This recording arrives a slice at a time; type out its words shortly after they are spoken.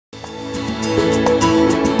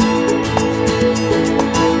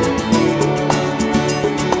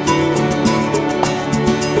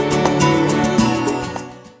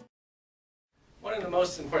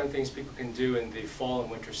important things people can do in the fall and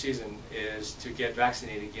winter season is to get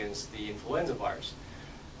vaccinated against the influenza virus.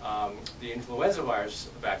 The influenza virus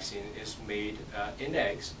vaccine is made in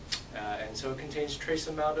eggs, and so it contains trace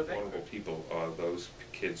amount of egg. Vulnerable people are those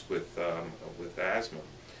kids with asthma,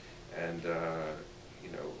 and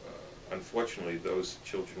unfortunately, those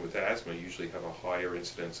children with asthma usually have a higher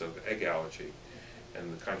incidence of egg allergy,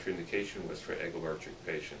 and the contraindication was for egg-allergic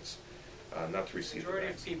patients not to receive the vaccine. The majority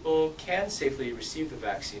of people can safely receive the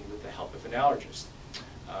vaccine with the help of an allergist.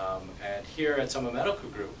 And here at Summit Medical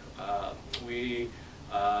Group, we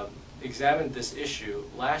examined this issue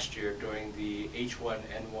last year during the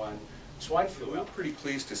H1N1 swine flu. We're pretty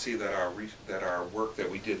pleased to see that our work that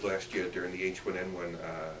we did last year during the H1N1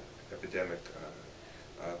 epidemic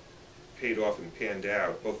paid off and panned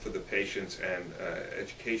out, both for the patients and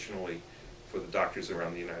educationally for the doctors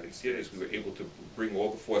around the United States. We were able to bring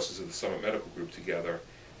all the forces of the Summit Medical Group together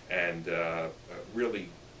and really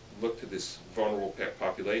look to this vulnerable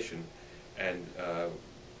population and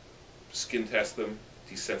skin test them,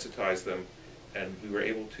 desensitize them, and we were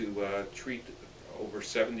able to treat over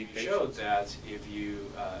 70 patients. We showed that if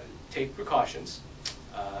you take precautions,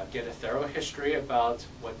 get a thorough history about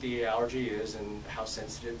what the allergy is and how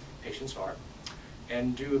sensitive patients are,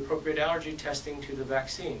 and do appropriate allergy testing to the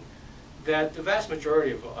vaccine, that the vast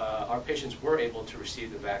majority of our patients were able to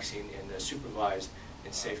receive the vaccine in a supervised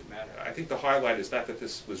and safe manner. I think the highlight is not that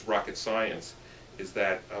this was rocket science, is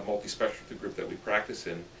that a multi-specialty group that we practice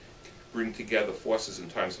in can bring together forces in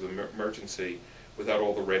times of emergency without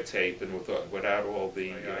all the red tape and without all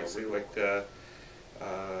the, like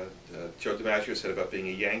Joe DiMaggio said about being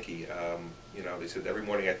a Yankee. They said every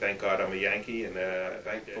morning I thank God I'm a Yankee, and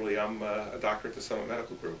thankfully I'm a doctor at the Summit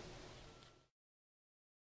Medical Group.